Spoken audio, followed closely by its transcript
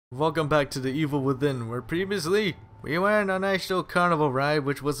Welcome back to the Evil Within, where previously we went on a nice little carnival ride,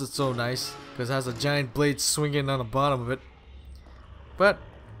 which wasn't so nice because it has a giant blade swinging on the bottom of it. But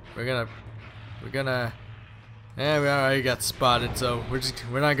we're gonna we already got spotted, so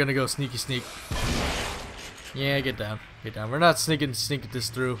we're not gonna go sneaky sneak. Yeah, get down. We're not sneaking this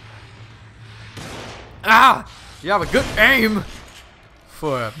through. Ah! You have a good aim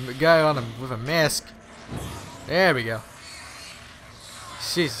for a guy with a mask. There we go.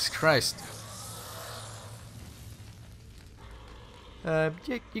 Jesus Christ.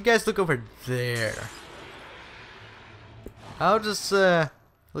 You guys look over there. I'll just look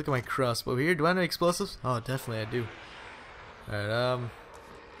at my crossbow here. Do I have any explosives? Oh, definitely I do. Alright,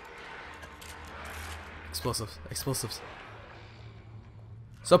 explosives.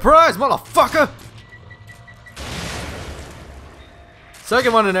 Surprise, motherfucker!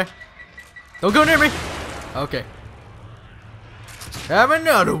 Second one in there. Don't go near me. Okay. Have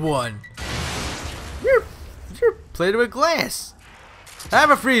another one. You're plated with glass.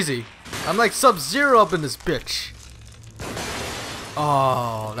 Have a freezy. I'm like Sub-Zero up in this bitch.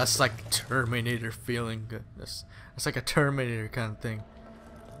 Oh, that's like Terminator feeling good. That's like a Terminator kind of thing.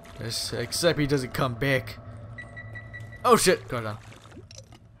 Except he doesn't come back. Oh shit, go down.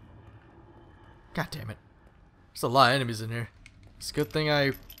 God damn it. There's a lot of enemies in here. It's a good thing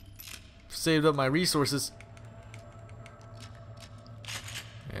I saved up my resources.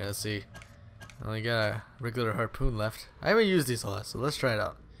 Yeah, let's see. I only got a regular harpoon left. I haven't used these a lot, so let's try it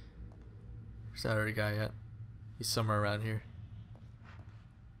out. Where's that other guy at? He's somewhere around here.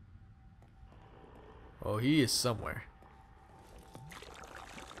 Oh, he is somewhere.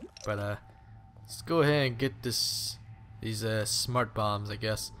 But let's go ahead and get these smart bombs, I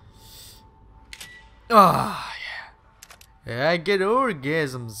guess. Ah, yeah. I get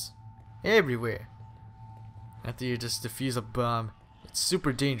orgasms everywhere after you just defuse a bomb. It's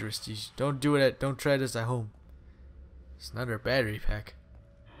super dangerous. You don't try this at home. It's another battery pack.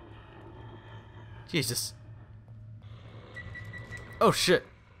 Jesus. Oh shit.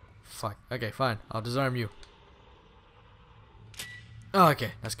 Fuck. Okay, fine. I'll disarm you. Oh,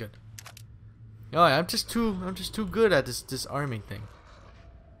 okay, that's good. Oh, I'm just too good at this disarming thing.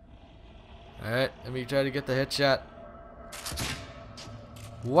 Alright, let me try to get the headshot.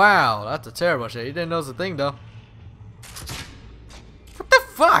 Wow, that's a terrible shot. You didn't know it was a thing though.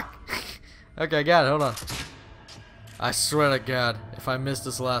 Fuck! Okay, I got it. Hold on. I swear to God, if I miss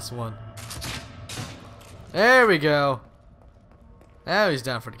this last one. There we go. Now he's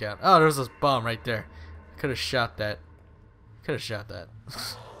down for the count. Oh, there's this bomb right there. Could have shot that.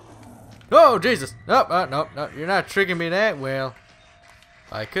 Oh, Jesus. Nope, nope. You're not tricking me that well.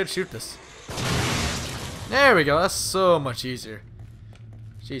 I could shoot this. There we go. That's so much easier.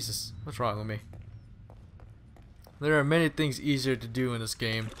 Jesus, what's wrong with me? There are many things easier to do in this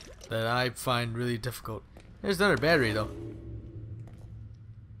game that I find really difficult. There's another battery though,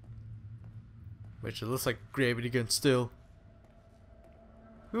 which it looks like gravity gun still.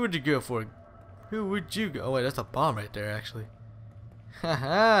 Who would you go for? Who would you go? Oh wait, that's a bomb right there actually.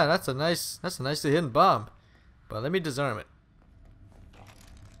 Haha, that's a nicely hidden bomb. But let me disarm it.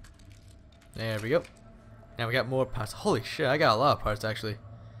 There we go. Now we got more parts. Holy shit, I got a lot of parts actually.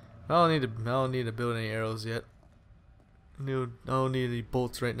 I don't need to build any arrows yet. I don't need any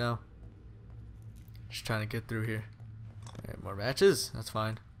bolts right now. Just trying to get through here. Alright, more matches. That's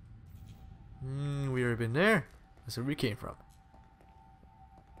fine. We already been there. That's where we came from.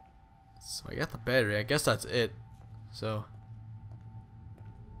 So I got the battery. I guess that's it. So.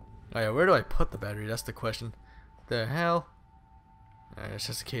 Oh yeah, where do I put the battery? That's the question. The hell? Alright, it's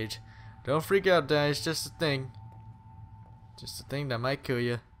just a cage. Don't freak out, guys. It's just a thing. Just a thing that might kill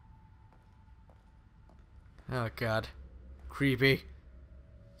you. Oh god. Creepy.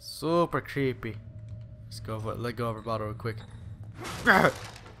 Super creepy. Let's go for it. Let go of our bottle real quick.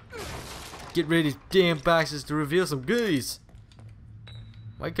 Get rid of these damn boxes to reveal some goodies.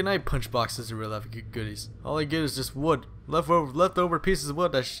 Why can I punch boxes in real life and get goodies? All I get is just wood. Leftover pieces of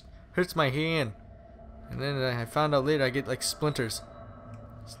wood that hurts my hand. And then I found out later I get like splinters.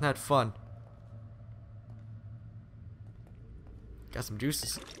 It's not fun. Got some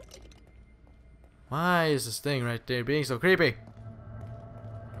juices. Why is this thing right there being so creepy?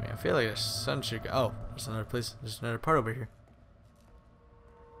 I mean, I feel like the sun should go. Oh, there's another place. There's another part over here.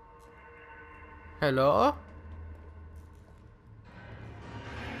 Hello?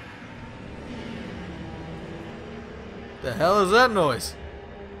 The hell is that noise?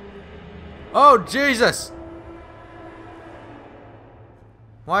 Oh, Jesus!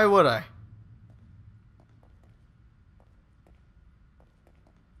 Why would I?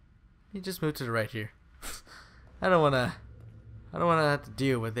 You just move to the right here. I don't wanna I don't want to have to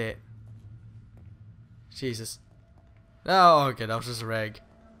deal with it. Jesus. Oh, okay, that was just a rag.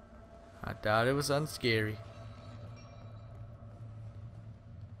 I thought it was unscary.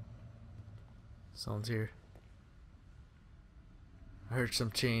 Someone's here. I heard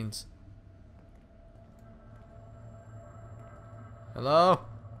some chains. Hello?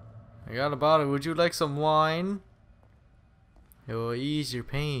 I got a bottle. Would you like some wine? It will ease your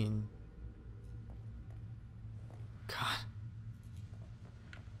pain. God.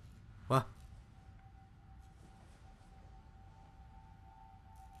 What?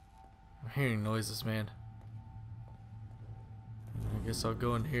 I'm hearing noises, man. I guess I'll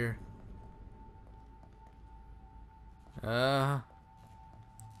go in here.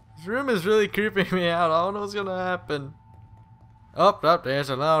 This room is really creeping me out. I don't know what's gonna happen. Oh, there's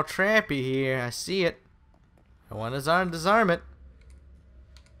a little trappy here. I see it. I want to disarm it.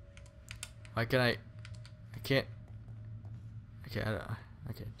 Why can I can't. Okay,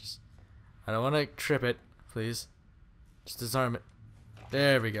 I don't want to trip it, please. Just disarm it.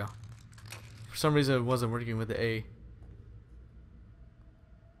 There we go. For some reason it wasn't working with the A.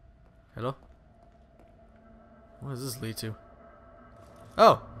 Hello? What does this lead to?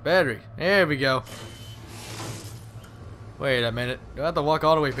 Oh, battery. There we go. Wait a minute. Do I have to walk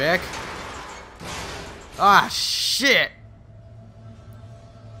all the way back? Ah, shit!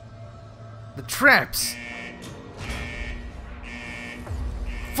 The traps!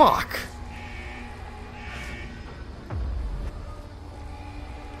 Fuck!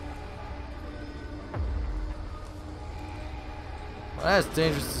 Well, that's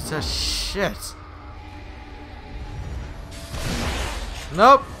dangerous as shit.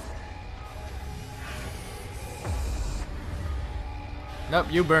 Nope. Nope,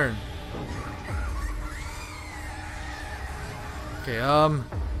 you burn. Okay,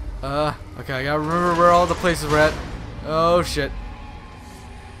 okay, I gotta remember where all the places were at. Oh shit.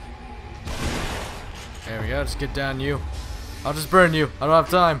 There we go, just get down you. I'll just burn you, I don't have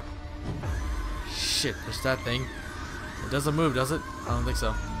time. Shit, there's that thing. It doesn't move, does it? I don't think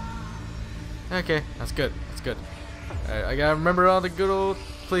so. Okay, that's good, that's good. Alright, I gotta remember all the good old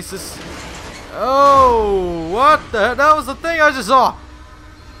places. Oh, what the? That was the thing I just saw.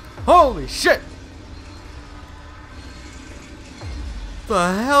 Holy shit!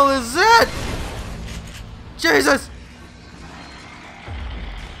 The hell is that? Jesus!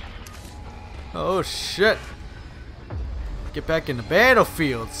 Oh shit! Get back in the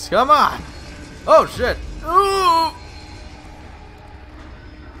battlefields. Come on! Oh shit! Ooh!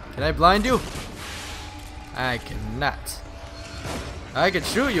 Can I blind you? I cannot. I can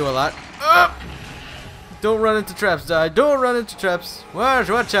shoot you a lot. Don't run into traps, die. Don't run into traps.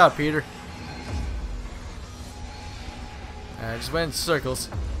 Watch out, Peter. I just went in circles.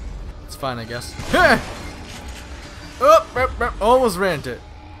 It's fine, I guess. Almost ran into it.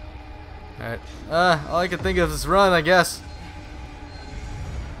 Alright. All I can think of is run, I guess.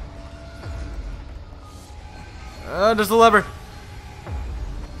 There's the lever.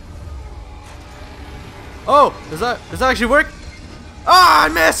 Oh, does that actually work? Ah, I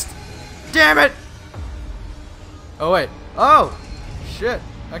missed! Damn it! Oh wait. Oh, shit.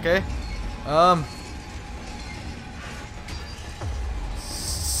 Okay.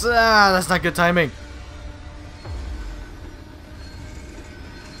 That's not good timing.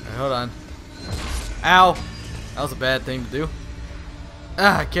 Right, hold on. Ow! That was a bad thing to do.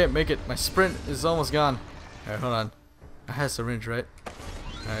 I can't make it. My sprint is almost gone. Alright, hold on. I had a syringe, right?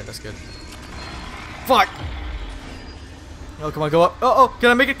 Alright, that's good. Fuck! Oh, come on, go up. Oh,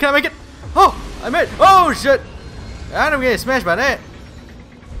 can I make it? Can I make it? Oh, I made it. Oh, shit! I'm getting smashed by that.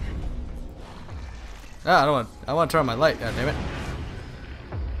 Ah, I want to turn on my light. God damn it.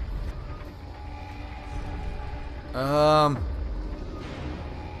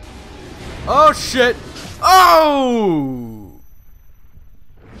 Oh, shit. Oh!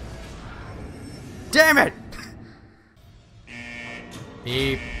 Damn it!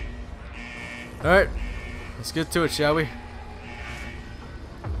 Beep. Alright. Let's get to it, shall we?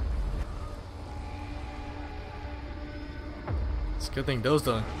 It's a good thing those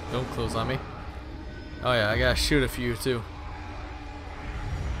don't close on me. Oh yeah, I gotta shoot a few too.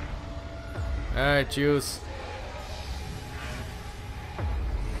 Alright, juice.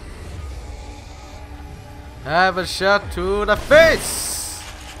 Have a shot to the face!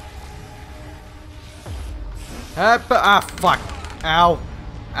 Ah, fuck. Ow.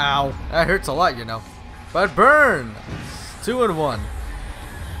 Ow. That hurts a lot, you know. But burn! It's 2 in 1.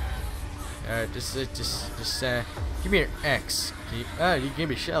 Alright, just give me your X. You gave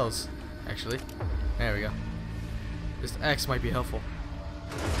me shells, actually. There we go. This X might be helpful.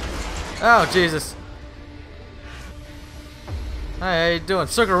 Oh, Jesus. Hi, how you doing?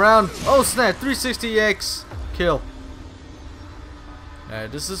 Circle around. Oh snap! 360X kill.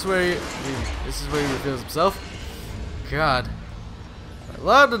 Alright, this is where he reveals himself. God, I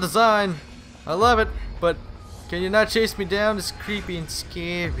love the design. I love it, but can you not chase me down? It's creepy and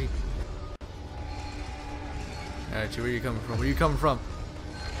scary. Alright, where are you coming from? Where are you coming from?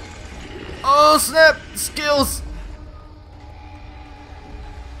 Oh snap! Skills!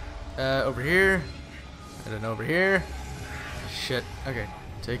 Over here. And then over here. Shit. Okay.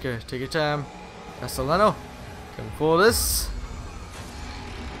 Take your time. Castellano. Can we pull this?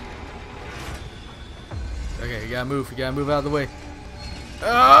 Okay, you gotta move. You gotta move out of the way.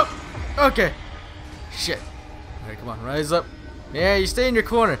 Okay. Shit. Alright, come on. Rise up. Yeah, you stay in your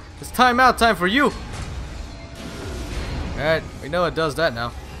corner. It's timeout time for you. Alright, we know it does that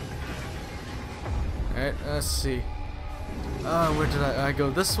now. Alright, let's see. Where did I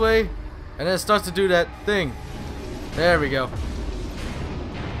go? This way? And then it starts to do that thing. There we go.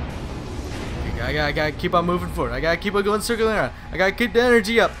 I gotta keep on moving forward. I gotta keep on going circling around. I gotta keep the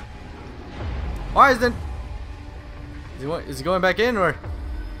energy up. Why is he going back in, or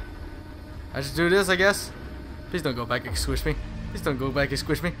I just do this, I guess? Please don't go back and squish me. Please don't go back and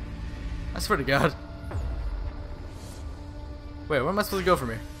squish me. I swear to God. Wait, where am I supposed to go from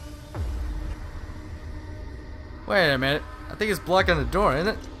here? Wait a minute. I think it's blocking the door, isn't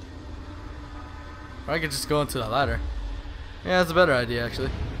it? Or I could just go into the ladder. Yeah, that's a better idea, actually.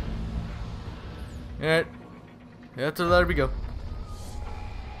 Alright. Yeah, to the ladder we go.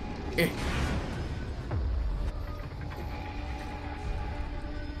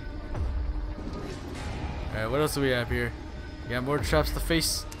 Alright, what else do we have here? We got more traps to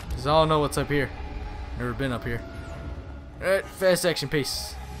face. Because I don't know what's up here. Never been up here. Alright, fast action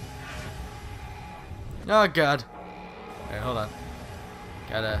pace. Oh god. Alright, hold on.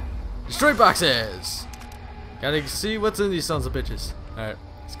 Gotta destroy boxes! Gotta see what's in these sons of bitches. Alright,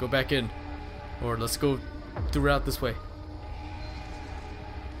 let's go back in. Or let's go throughout this way.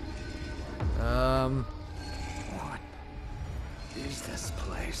 What is this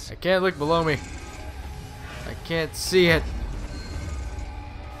place? I can't look below me. I can't see it.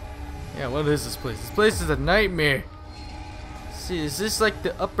 Yeah, what is this place? This place is a nightmare. See, is this like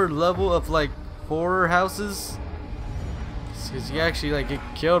the upper level of like horror houses? Because you actually like get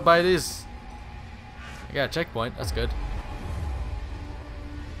killed by this. I got a checkpoint. That's good.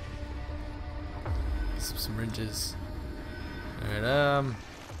 Some syringes. Alright,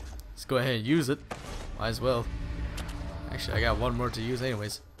 let's go ahead and use it. Might as well. Actually, I got one more to use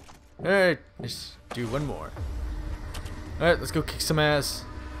anyways. Alright, let's do one more. Alright, let's go kick some ass.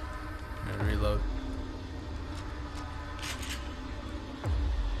 And reload.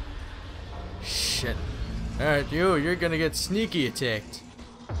 Shit. Alright, you're gonna get sneaky attacked.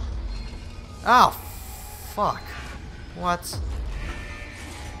 Oh, fuck. What?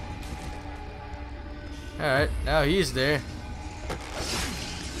 Alright, now he's there.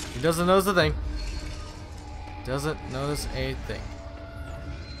 He doesn't notice a thing. Doesn't notice anything.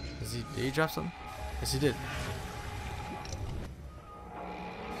 Did he drop something? Yes, he did.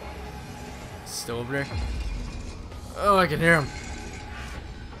 Still over there? Oh, I can hear him.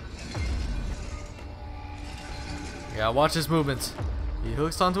 Yeah, watch his movements. He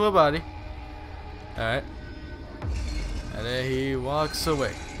hooks onto a body. Alright. And then he walks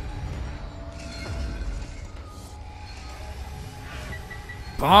away.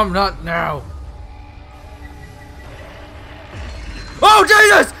 Bomb not now! Oh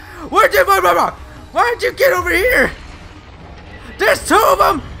Jesus! Where'd you why'd you get over here? There's two of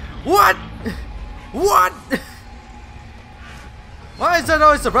them! What? What? Why is that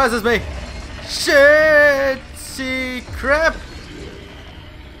always surprises me? Shit! See crap!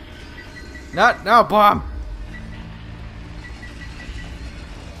 Not now, bomb!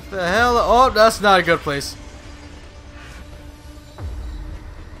 The hell? Oh, that's not a good place.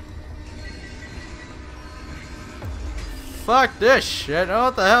 Fuck this shit. Oh,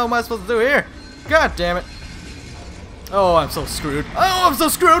 what the hell am I supposed to do here? God damn it. Oh, I'm so screwed. Oh, I'm so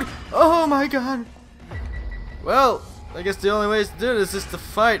screwed. Oh my god. Well, I guess the only way to do this is to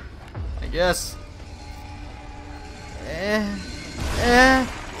fight. I guess.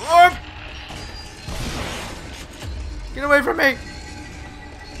 Get away from me.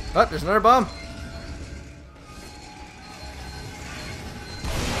 Oh, there's another bomb.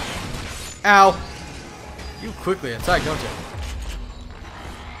 Ow. You quickly attack, don't you?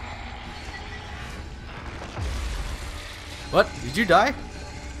 What? Did you die?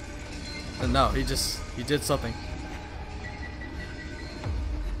 No, he did something.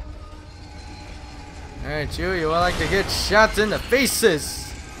 Alright, you would like to get shots in the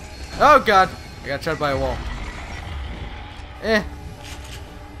faces. Oh god, I got shot by a wall. Eh.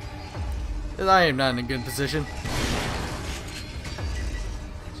 I am not in a good position.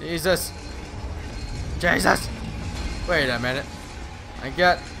 Jesus. Jesus. Wait a minute.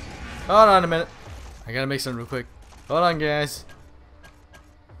 Hold on a minute. I gotta make something real quick. Hold on, guys.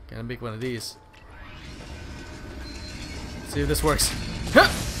 Gotta make one of these. See if this works.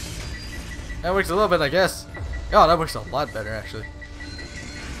 That works a little bit, I guess. Oh, that works a lot better, actually.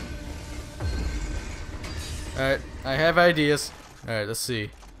 Alright, I have ideas. Alright, let's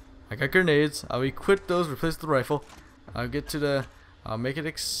see. I got grenades. I'll equip those, replace the rifle. I'll make it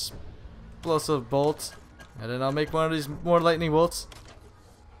explosive bolts. And then I'll make one of these more lightning bolts.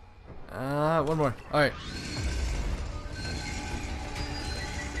 One more. Alright.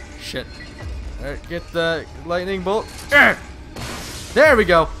 Shit. Alright, get the lightning bolt. There we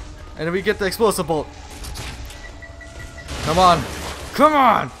go. And then we get the explosive bolt. Come on. Come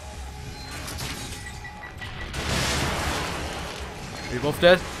on! Are you both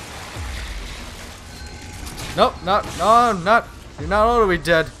dead? Nope, no, I'm not. You're not all the way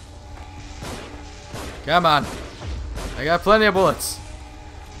dead. Come on. I got plenty of bullets.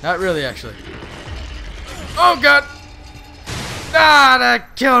 Not really, actually. Oh, God! Ah,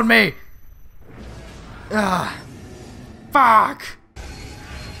 that killed me! Ah. Fuck!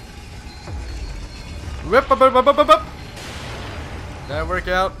 Whip, up, up, up, up, up. Did that work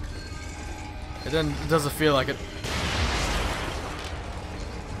out? It doesn't feel like it.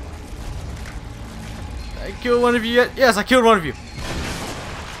 Did I kill one of you yet? Yes, I killed one of you.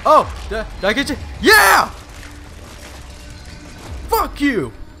 Oh, did I get you? Yeah! Fuck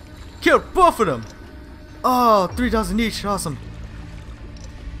you! Killed both of them. Oh, 3,000 each. Awesome.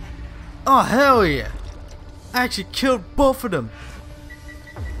 Oh, hell yeah. I actually killed both of them.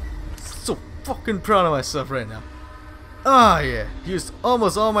 So fucking proud of myself right now. Oh yeah. Used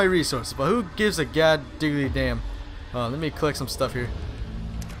almost all my resources, but who gives a god diggly damn? Oh, let me collect some stuff here.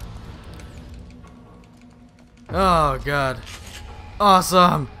 Oh god.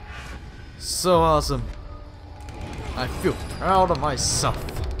 Awesome. So awesome. I feel proud of myself.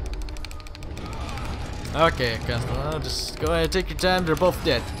 Okay, I'll just go ahead and take your time. They're both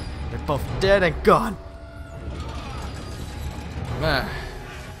dead. They're both dead and gone.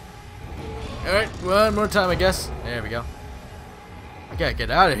 Alright, one more time, I guess. There we go. I gotta get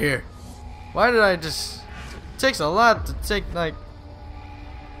out of here. Why did I just... It takes a lot to take, like...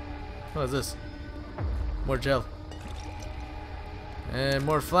 What is this? More gel. And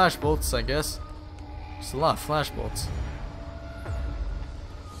more flash bolts, I guess. Just a lot of flash bolts.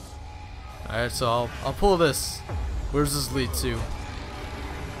 Alright, so I'll pull this. Where does this lead to?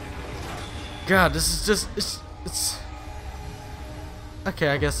 God, this is just... It's... Okay,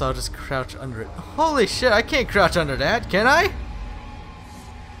 I guess I'll just crouch under it. Holy shit, I can't crouch under that, can I?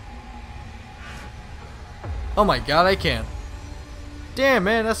 Oh my god, I can. Damn,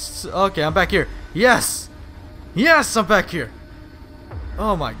 man, that's... Okay, I'm back here. Yes! Yes, I'm back here!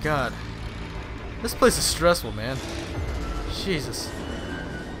 Oh my god. This place is stressful, man. Jesus.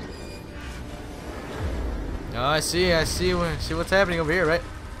 Oh, I see what's happening over here, right?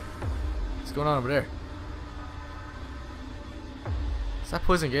 What's going on over there? Is that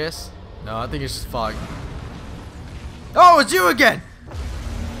poison gas? No, I think it's just fog. Oh, it's you again!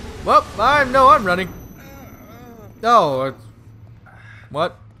 Well, I'm running. Oh,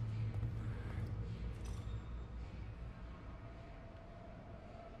 what?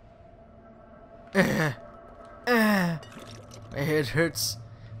 My head hurts.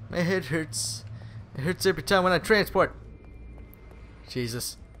 My head hurts. It hurts every time when I transport.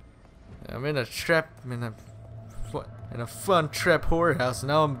 Jesus. I'm in a trap. I'm in a fun trap horror house.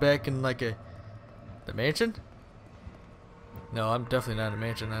 Now I'm back in like the mansion? No, I'm definitely not in a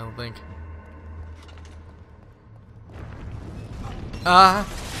mansion, I don't think.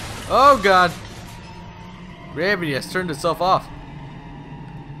 Oh god. Gravity has turned itself off.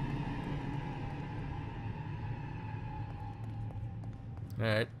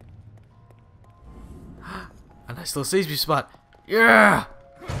 Alright. A nice little safety spot. Yeah!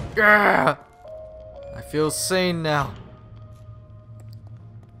 Yeah! I feel sane now.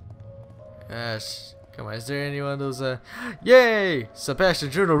 Gosh. Come on, is there any one of those, Yay!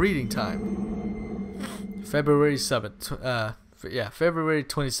 Sebastian Journal reading time. February 7th, February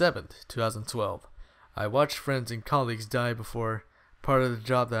 27th, 2012. I watched friends and colleagues die before part of the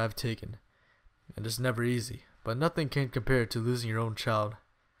job that I've taken. And it's never easy, but nothing can compare to losing your own child.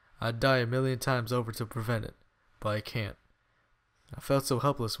 I'd die a million times over to prevent it, but I can't. I felt so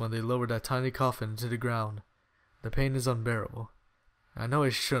helpless when they lowered that tiny coffin into the ground. The pain is unbearable. I know I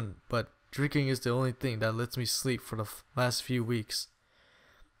shouldn't, but drinking is the only thing that lets me sleep for the last few weeks.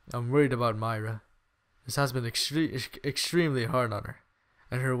 I'm worried about Myra. This has been extremely hard on her,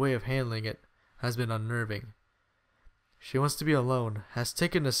 and her way of handling it has been unnerving. She wants to be alone, has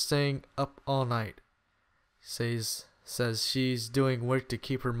taken to staying up all night. Says she's doing work to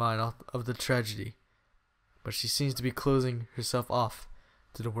keep her mind off of the tragedy, but she seems to be closing herself off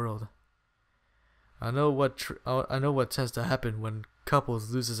to the world. I know what tends to happen when couples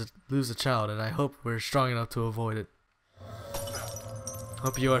lose a child, and I hope we're strong enough to avoid it.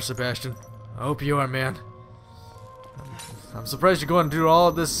 Hope you are, Sebastian. I hope you are, man. I'm surprised you're going through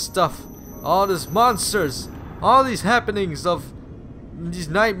all this stuff, all these monsters, all these happenings of these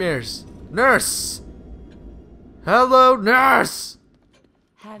nightmares. Nurse! Hello, nurse!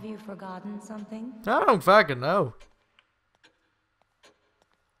 Have you forgotten something? I don't fucking know.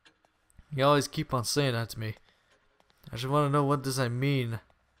 You always keep on saying that to me. I just want to know, what does that mean?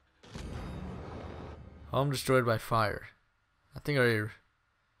 Home destroyed by fire. I think I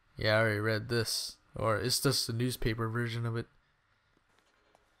already read this. Or it's just the newspaper version of it.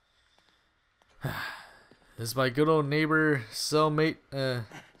 Is my good old neighbor cellmate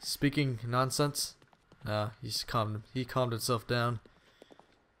speaking nonsense? No, he calmed himself down.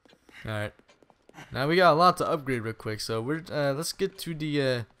 Alright. Now we got a lot to upgrade real quick, so we're let's get to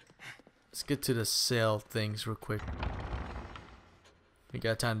the sale things real quick. We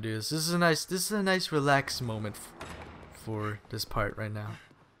got time to do this. This is a nice relaxed moment for this part right now.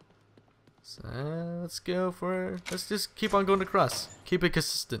 So let's just keep on going across. Keep it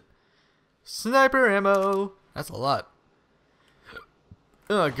consistent. Sniper ammo. That's a lot.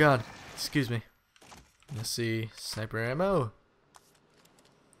 Oh god. Excuse me. Let's see. Sniper ammo.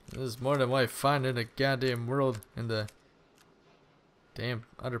 This is more than what I find in the goddamn world in the damn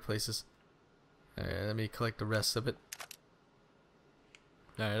other places. Alright, let me collect the rest of it.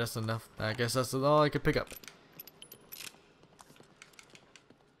 Alright, that's enough. I guess that's all I could pick up.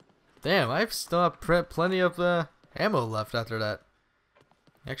 Damn, I still have plenty of ammo left after that.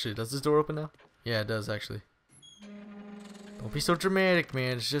 Actually, does this door open now? Yeah, it does actually. Don't be so dramatic,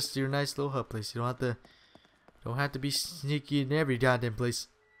 man. It's just your nice little hub place. You don't have to be sneaky in every goddamn place.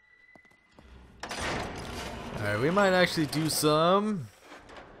 Alright, we might actually do some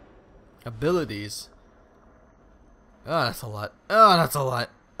abilities. Oh, that's a lot. Oh, that's a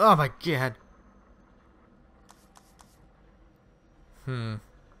lot. Oh my god.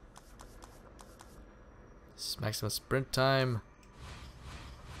 Maximum sprint time.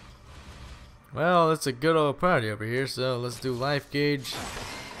 Well, it's a good old party over here, so let's do life gauge.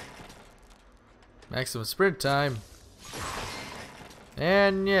 Maximum sprint time.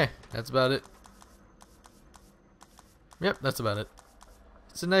 And yeah, that's about it. Yep, that's about it.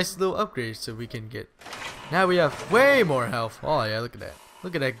 It's a nice little upgrade so we can get. Now we have way more health. Oh yeah, look at that.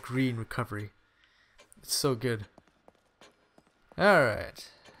 Look at that green recovery. It's so good. Alright.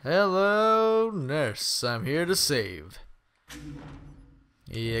 Hello, nurse. I'm here to save.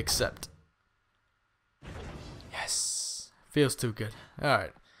 Accept. Yes. Feels too good.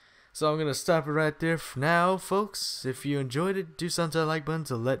 Alright. So I'm going to stop it right there for now, folks. If you enjoyed it, do something to the like button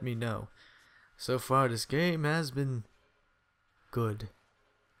to let me know. So far, this game has been good.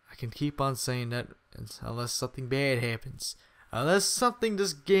 I can keep on saying that unless something bad happens. Unless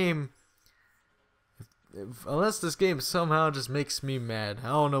this game somehow just makes me mad. I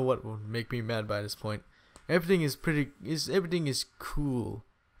don't know what will make me mad by this point. Everything is cool.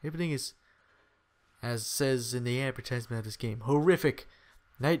 Everything is, as it says in the advertisement of this game, horrific,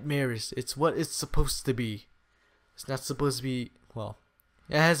 nightmarish. It's what it's supposed to be. It's not supposed to be, well,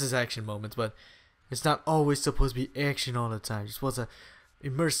 it has its action moments, but it's not always supposed to be action all the time. You're supposed to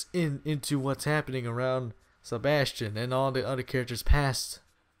immerse into what's happening around Sebastian and all the other characters' past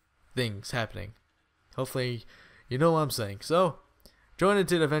things happening. Hopefully, you know what I'm saying. So, join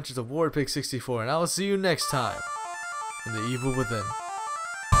into the adventures of Warpig 64, and I will see you next time in The Evil Within.